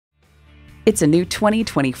It's a new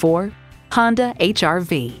 2024 Honda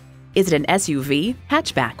HR-V. Is it an SUV,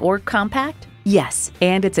 hatchback, or compact? Yes,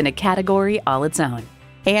 and it's in a category all its own.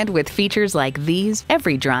 And with features like these,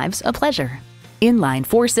 every drive's a pleasure. Inline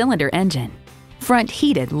 4-cylinder engine, front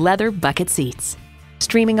heated leather bucket seats,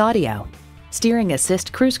 streaming audio, steering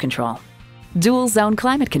assist cruise control, dual zone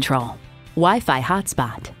climate control, Wi-Fi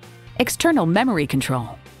hotspot, external memory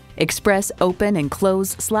control, express open and close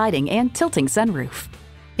sliding and tilting sunroof,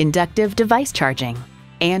 inductive device charging,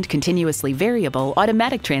 and continuously variable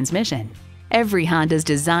automatic transmission. Every Honda's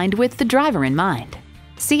designed with the driver in mind.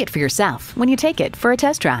 See it for yourself when you take it for a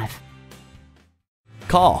test drive.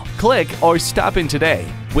 Call, click, or stop in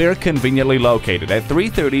today. We're conveniently located at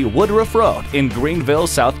 330 Woodruff Road in Greenville,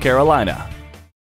 South Carolina.